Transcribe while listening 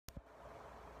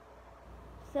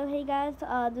So hey guys,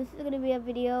 this is going to be a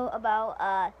video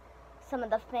about some of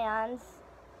the fans,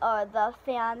 or the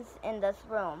fans in this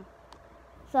room.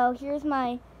 So here's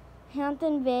my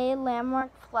Hampton Bay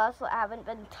Landmark Plus, that haven't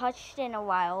been touched in a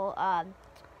while.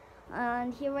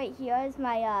 And right here is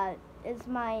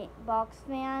my box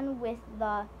fan with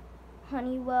the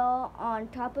Honeywell on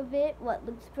top of it. What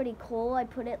looks pretty cool. I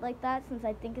put it like that since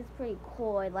I think it's pretty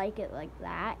cool. I like it like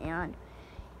that. And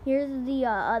here's the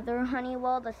other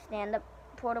Honeywell, the stand-up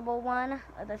portable one,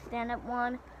 or the stand-up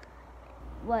one.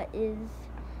 I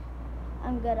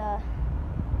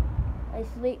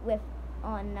sleep with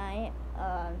on night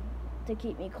to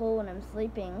keep me cool when I'm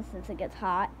sleeping since it gets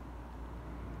hot.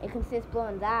 It consists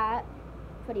blowing that.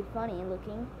 Pretty funny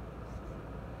looking.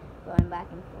 Going back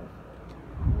and forth.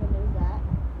 And then there's that.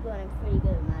 Going a pretty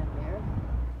good amount of air.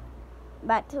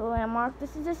 Back to Landmark.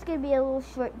 This is just going to be a little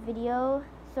short video.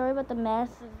 Sorry about the mess.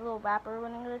 There's a little wrapper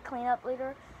when I'm going to clean up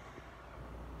later.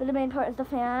 But the main part is the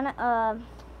fan.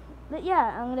 But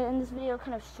yeah, I'm going to end this video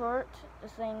kind of short,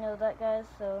 just so you know that, guys.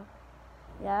 So,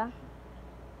 yeah.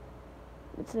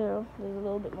 There's a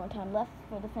little bit more time left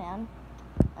for the fan.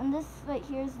 And this right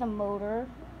here is the motor.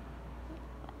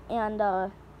 And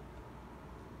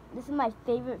this is my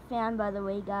favorite fan, by the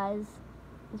way, guys.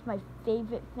 It's my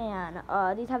favorite fan.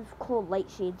 These have cool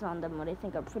light shades on them, what I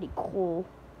think are pretty cool.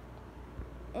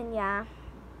 And yeah.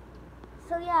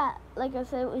 So yeah, like I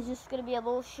said, it was just gonna be a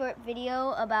little short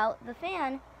video about the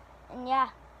fan. And yeah.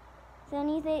 So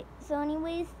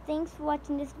anyways, thanks for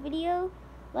watching this video.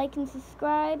 Like and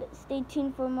subscribe. Stay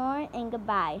tuned for more, and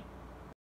goodbye.